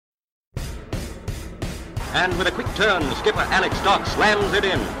And with a quick turn, skipper Alex Dock slams it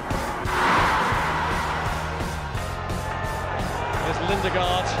in. There's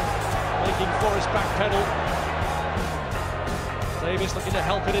Lindegaard making for his back pedal. Davis looking to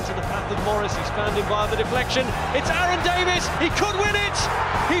help it into the path of Morris. He's found him via the deflection. It's Aaron Davis. He could win it.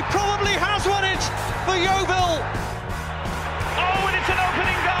 He probably has won it for Yeovil. Oh, and it's an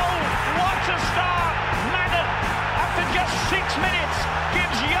opening goal. What a start. Madden, after just 6 minutes,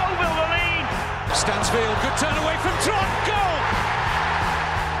 gives Yeovil the lead. Stansfield, good turn away from Trot. Goal!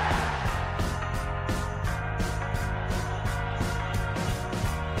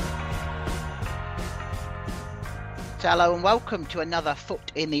 Hello and welcome to another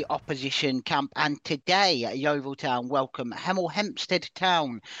Foot in the Opposition camp. And today at Yeovil Town welcome Hemel Hempstead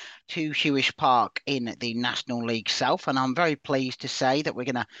Town to Hewish Park in the National League South. And I'm very pleased to say that we're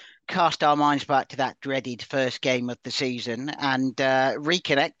going to cast our minds back to that dreaded first game of the season and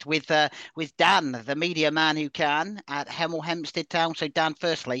reconnect with Dan, the media man who can, at Hemel Hempstead Town. So Dan,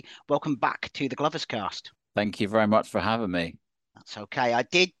 firstly, welcome back to the Glovers Cast. Thank you very much for having me. That's okay. I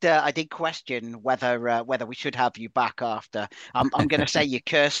did question whether we should have you back after. I'm going to say you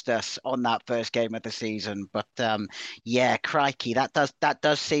cursed us on that first game of the season, but yeah, crikey, that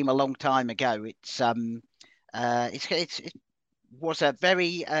does seem a long time ago. It was a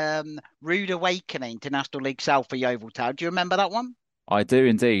very rude awakening to National League South for Yeovil Town. Do you remember that one? I do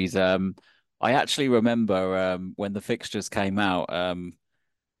indeed. I actually remember when the fixtures came out.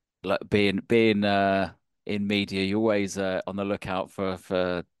 Like being in media, you're always on the lookout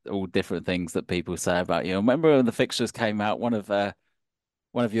for all different things that people say about you. I remember when the fixtures came out, one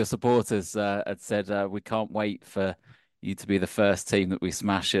of your supporters had said, "We can't wait for you to be the first team that we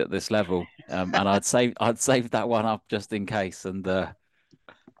smash at this level." And I'd saved that one up just in case. And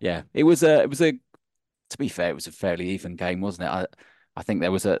yeah, it was a to be fair, it was a fairly even game, wasn't it? I think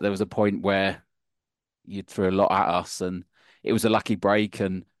there was a point where you threw a lot at us, and it was a lucky break.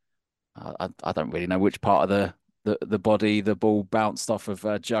 And I don't really know which part of the body the ball bounced off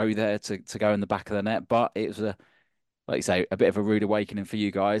of Joe there to go in the back of the net, but it was like you say, a bit of a rude awakening for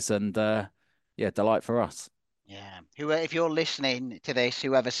you guys, and yeah, delight for us. Yeah. If you're listening to this,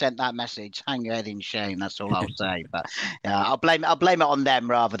 whoever sent that message, hang your head in shame. That's all I'll say. But I'll blame it on them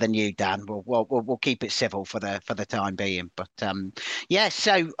rather than you, Dan. We'll keep it civil for the time being. But yeah.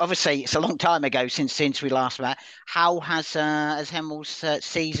 So obviously it's a long time ago since we last met. How has Hemel's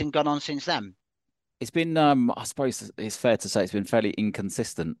season gone on since then? It's been, I suppose it's fair to say it's been fairly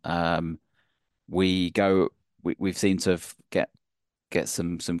inconsistent. We go, we've seemed to get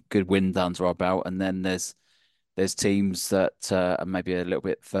some good win done to our belt, and then there's teams that are maybe a little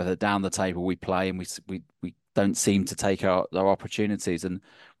bit further down the table we play, and we don't seem to take our opportunities, and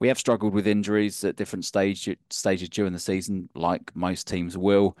we have struggled with injuries at different stages during the season, like most teams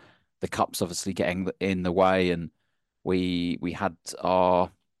will. The cup's obviously getting in the way, and we had the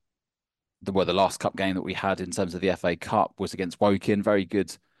last cup game that we had in terms of the FA Cup was against Woking. Very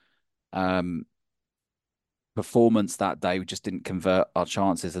good um, performance that day. We just didn't convert our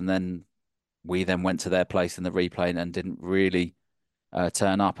chances, and then we went to their place in the replay and didn't really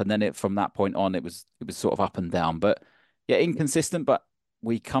turn up. And then from that point on, it was sort of up and down. But yeah, inconsistent. But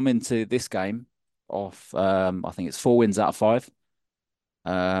we come into this game off, I think it's 4 wins out of 5,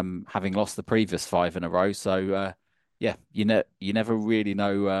 having lost the previous 5 in a row. So yeah, you never really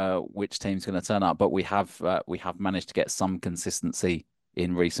know which team's going to turn up. But we have managed to get some consistency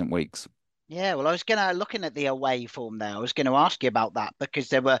in recent weeks. Yeah, well, I was looking at the away form there. I was going to ask you about that because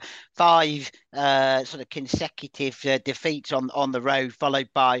there were 5 sort of consecutive defeats on the road, followed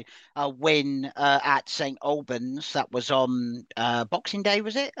by a win at St Albans. That was on Boxing Day,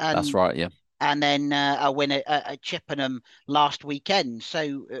 was it? That's right, yeah. And then a win at Chippenham last weekend.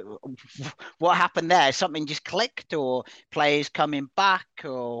 So what happened there? Something just clicked, or players coming back,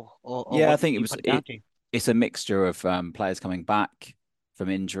 or Yeah, I what think did it you was put it down to? it's a mixture of players coming back from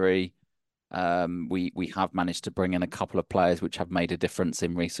injury. We have managed to bring in a couple of players which have made a difference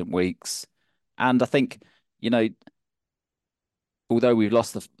in recent weeks, and I think you know, although we've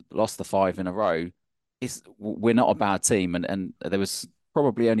lost the 5 in a row, we're not a bad team, and there was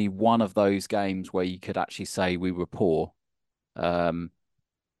probably only one of those games where you could actually say we were poor. Um,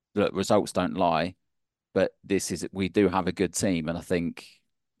 Look, results don't lie, but we do have a good team, and I think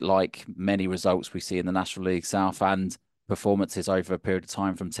like many results we see in the National League South and performances over a period of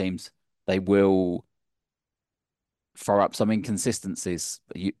time from teams, they will throw up some inconsistencies.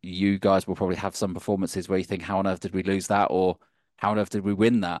 You guys will probably have some performances where you think, how on earth did we lose that? Or how on earth did we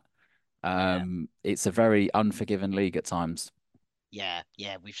win that? Yeah. It's a very unforgiving league at times. Yeah,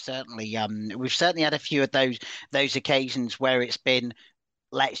 we've certainly had a few of those occasions where it's been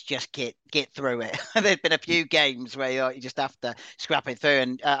let's just get through it. There's been a few games where you just have to scrap it through.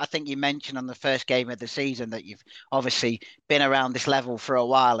 And I think you mentioned on the first game of the season that you've obviously been around this level for a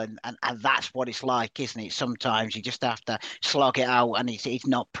while, and that's what it's like, isn't it? Sometimes you just have to slog it out, and it's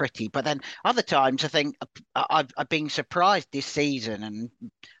not pretty. But then other times, I think I've been surprised this season, and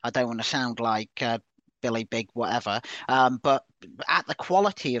I don't want to sound like. Billy Big, whatever. But at the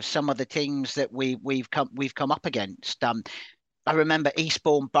quality of some of the teams that we've come up against. I remember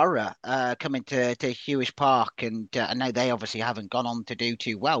Eastbourne Borough coming to Hewish Park, and I know they obviously haven't gone on to do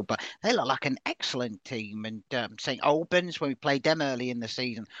too well, but they look like an excellent team. And St Albans, when we played them early in the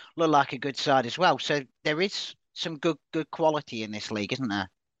season, look like a good side as well. So there is some good quality in this league, isn't there?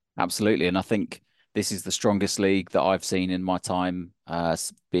 Absolutely. And I think this is the strongest league that I've seen in my time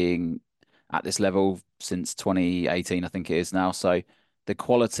being at this level since 2018, I think it is now. So the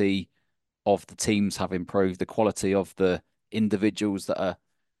quality of the teams have improved, the quality of the individuals that are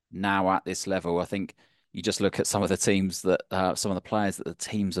now at this level. I think you just look at some of the teams that some of the players that the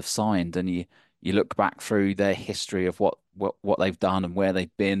teams have signed, and you look back through their history of what they've done and where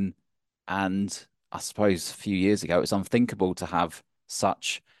they've been. And I suppose a few years ago, it was unthinkable to have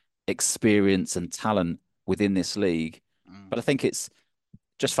such experience and talent within this league. Mm. But I think it's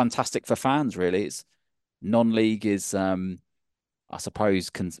just fantastic for fans, really. It's non-league is, I suppose,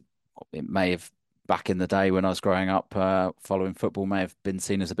 it may have back in the day when I was growing up, following football, may have been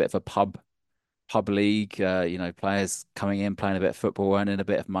seen as a bit of a pub league. Players coming in, playing a bit of football, earning a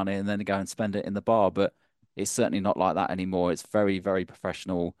bit of money, and then go and spend it in the bar. But it's certainly not like that anymore. It's very, very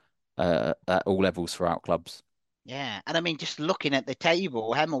professional at all levels throughout clubs. Yeah, and I mean, just looking at the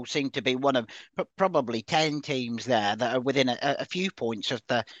table, Hemel seem to be one of probably 10 teams there that are within a few points of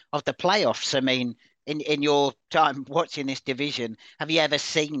the playoffs. I mean, in your time watching this division, have you ever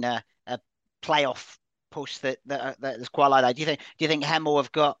seen a playoff push that's quite like that? Do you think Hemel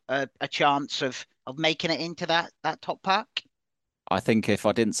have got a chance of making it into that top pack? I think if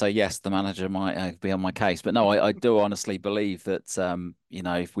I didn't say yes, the manager might be on my case. But no, I do honestly believe that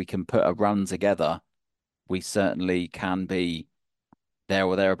if we can put a run together, we certainly can be there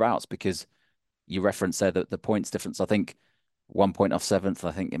or thereabouts because you referenced there that the points difference, I think 1 point off seventh.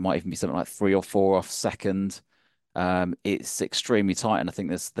 I think it might even be something like 3 or 4 off second. It's extremely tight, and I think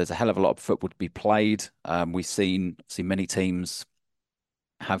there's a hell of a lot of football to be played. We've seen many teams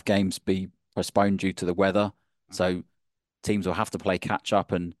have games be postponed due to the weather, Mhm. so teams will have to play catch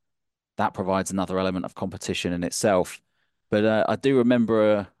up, and that provides another element of competition in itself. But I do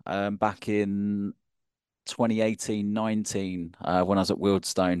remember back in 2018-19 when I was at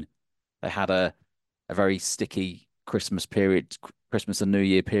Wildstone, they had a very sticky Christmas period, Christmas and New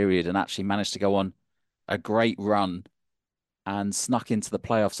Year period, and actually managed to go on a great run and snuck into the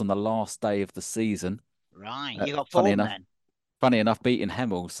playoffs on the last day of the season. Right, Uh, you got funny form enough, then. funny enough, beating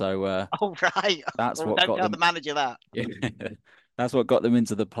Hemel. So Oh, right. that's Well, what don't got tell the them. manager that. Yeah, that's what got them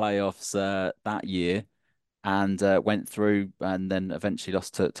into the playoffs that year, and went through, and then eventually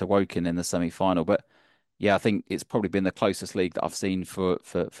lost to Woking in the semi-final. But yeah, I think it's probably been the closest league that I've seen for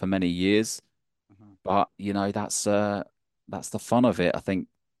many years. Mhm. But that's the fun of it. I think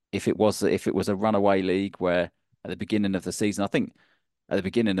if it was a runaway league where at the beginning of the season, I think at the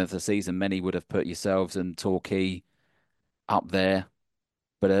beginning of the season, many would have put yourselves and Torquay up there,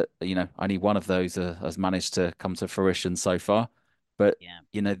 but only one of those has managed to come to fruition so far. But Yeah.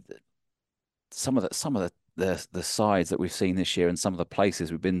 you know, some of the sides that we've seen this year and some of the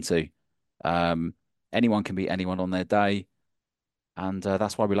places we've been to, um, anyone can beat anyone on their day, and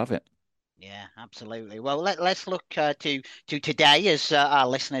that's why we love it. Yeah, absolutely. Well, let's look to today as our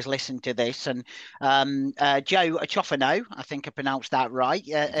listeners listen to this. And Joe Chofano, I think I pronounced that right.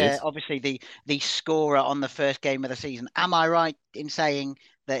 You did. Obviously, the scorer on the first game of the season. Am I right in saying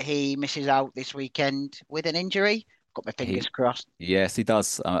that he misses out this weekend with an injury? Got my fingers He, crossed. yes, he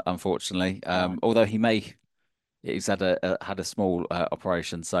does. Unfortunately, Oh, although he's had a small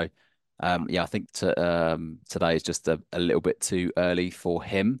operation. So, oh, yeah, I think today is just a little bit too early for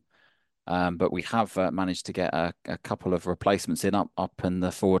him. But we have managed to get a couple of replacements in up in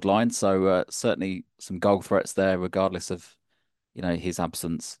the forward line. So certainly some goal threats there, regardless of his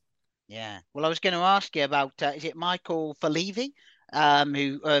absence. yeah. Well, I was going to ask you about is it Michael Falevi,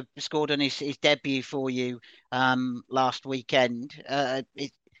 who scored on his debut for you last weekend?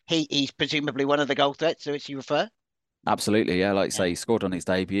 He's presumably one of the goal threats to which you refer. Absolutely, yeah. Like you Yeah. say, he scored on his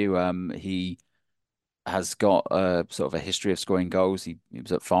debut. He has got sort of a history of scoring goals. He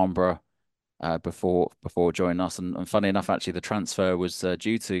was at Farnborough before joining us. And funny enough, actually, the transfer was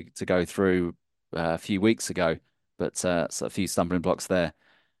due to go through a few weeks ago, but so a few stumbling blocks there.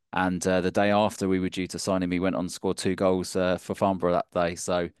 And the day after we were due to sign him, he went on and scored 2 goals for Farnborough that day.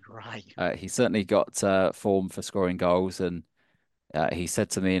 So Right. he certainly got form for scoring goals. And he said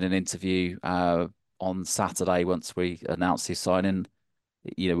to me in an interview on Saturday, once we announced his signing,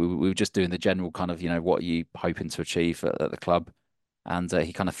 we were just doing the general kind of, what are you hoping to achieve at the club? And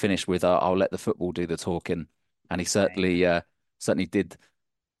he kind of finished with, "I'll let the football do the talking," and he Okay. certainly did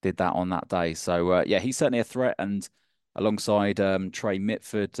that on that day. So yeah, he's certainly a threat. And alongside Trey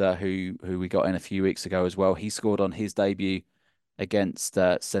Mitford, who we got in a few weeks ago as well, he scored on his debut against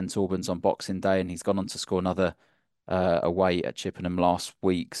St Albans on Boxing Day, and he's gone on to score another away at Chippenham last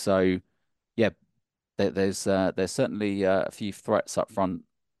week. So yeah, there's certainly a few threats up front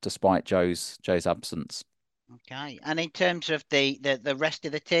despite Joe's absence. Okay. And in terms of the rest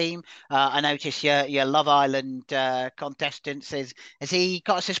of the team, I notice your Love Island contestants has he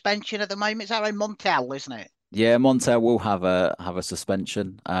got a suspension at the moment? Is that right, Montel, isn't it? Yeah, Montel will have a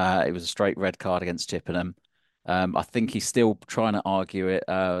suspension. It was a straight red card against Chippenham. I think he's still trying to argue it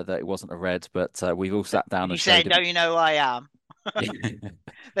that it wasn't a red, but we've all sat down and He's showed saying, him. "Don't you know who I am?" The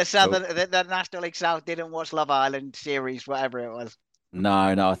Well, Southern, the National League South didn't watch Love Island series, whatever it was. no,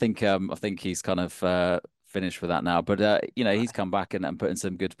 I think he's kind of finished with that now. But he's come back and put in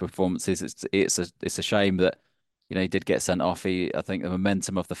some good performances. It's a shame that he did get sent off. I think the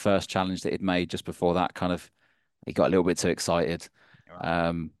momentum of the first challenge that he'd made just before that kind of he got a little bit too excited.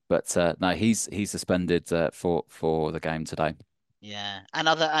 Right. But no, he's suspended for the game today. Yeah, and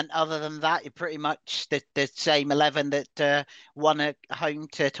other than that, you're pretty much the same 11 that won at home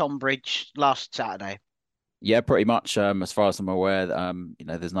to Tonbridge last Saturday. Yeah, pretty much. As far as I'm aware,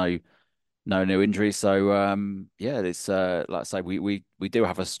 there's no new injuries. So yeah, it's like I say, we do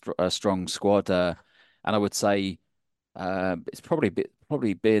have a strong squad, and I would say it's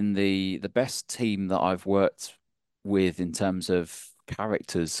probably been the best team that I've worked with in terms of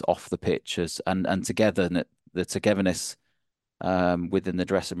characters off the pitches and together the togetherness within the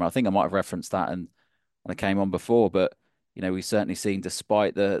dressing room. I think I might have referenced that and when I came on before, but we've certainly seen,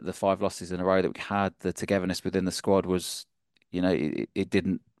 despite the 5 losses in a row that we had, the togetherness within the squad was,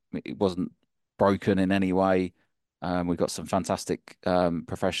 it wasn't broken in any way. We've got some fantastic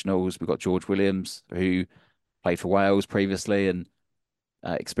professionals. We've got George Williams, who played for Wales previously, and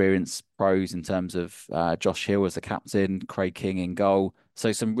experienced pros in terms of Josh Hill as the captain, Craig King in goal.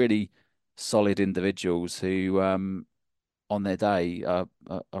 So some really solid individuals who, on their day, are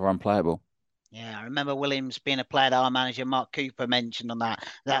unplayable. Yeah, I remember Williams being a player that our manager Mark Cooper mentioned on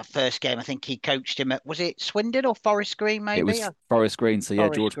that first game. I think he coached him at, was it Swindon or Forest Green, It maybe? was Forest Green. So yeah,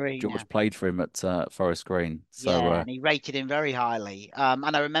 Forest George Green, yeah. George played for him at Forest Green. So Yeah, and he rated him very highly.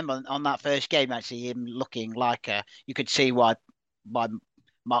 And I remember on that first game actually him looking like you could see why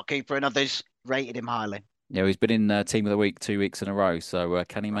Mark Cooper and others rated him highly. yeah, he's been in Team of the Week 2 weeks in a row. So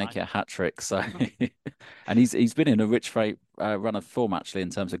can he make Right. it a hat trick? So and he's been in a rich run of form actually in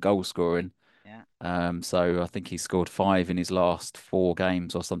terms of goal scoring. Yeah. So I think he scored 5 in his last 4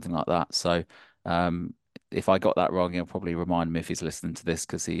 games or something like that. So um, if I got that wrong, he'll probably remind me if he's listening to this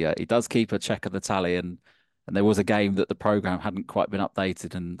because he does keep a check of the tally. And there was a game that the program hadn't quite been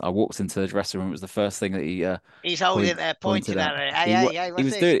updated, and I walked into the dressing room. It was the first thing that he He's holding it point, there, pointed pointing at at. it. Hey, He hey, hey, he what's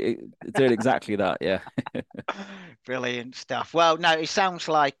was this? doing exactly that. Yeah. Brilliant stuff. Well, no, it sounds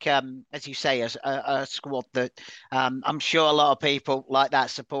like, as you say, a squad that I'm sure a lot of people like that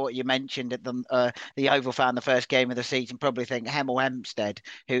support you mentioned at the Oval fan the first game of the season probably think Hemel Hempstead,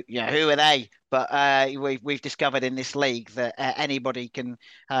 who are they? But we've discovered in this league that anybody can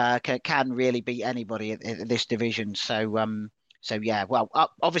really beat anybody at this division. So yeah, well,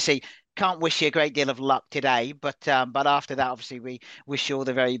 obviously can't wish you a great deal of luck today, but after that, obviously we wish you all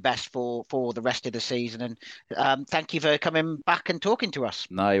the very best for the rest of the season. And thank you for coming back and talking to us.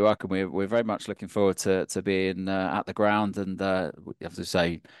 No, you're welcome. We're very much looking forward to being at the ground, and we have to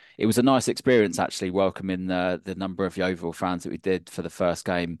say it was a nice experience actually welcoming the number of Yeovil fans that we did for the first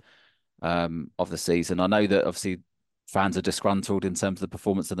game of the season. I know that obviously fans are disgruntled in terms of the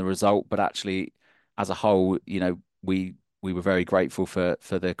performance and the result, but actually, as a whole, we were very grateful for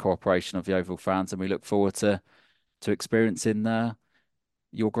the cooperation of Yeovil fans, and we look forward to experiencing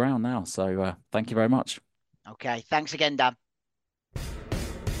your ground now. So thank you very much. Okay, thanks again, Dan.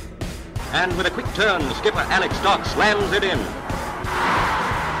 And with a quick turn, skipper Alex Dock slams it in.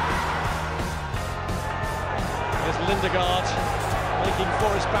 There's Lindegaard making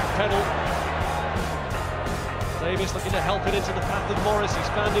Forrest backpedal. Davis looking to help it into the path of Morris. He's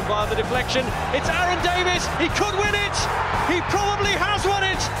found him by the deflection. It's Aaron Davis. He could win it. He probably has won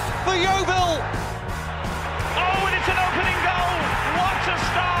it for Yeovil. Oh, and it's an opening goal. What a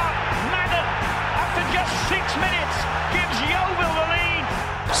start. Madden, after just 6 minutes, gives Yeovil the lead.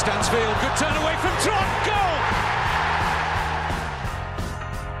 Stansfield, good turn away from Trot, goal!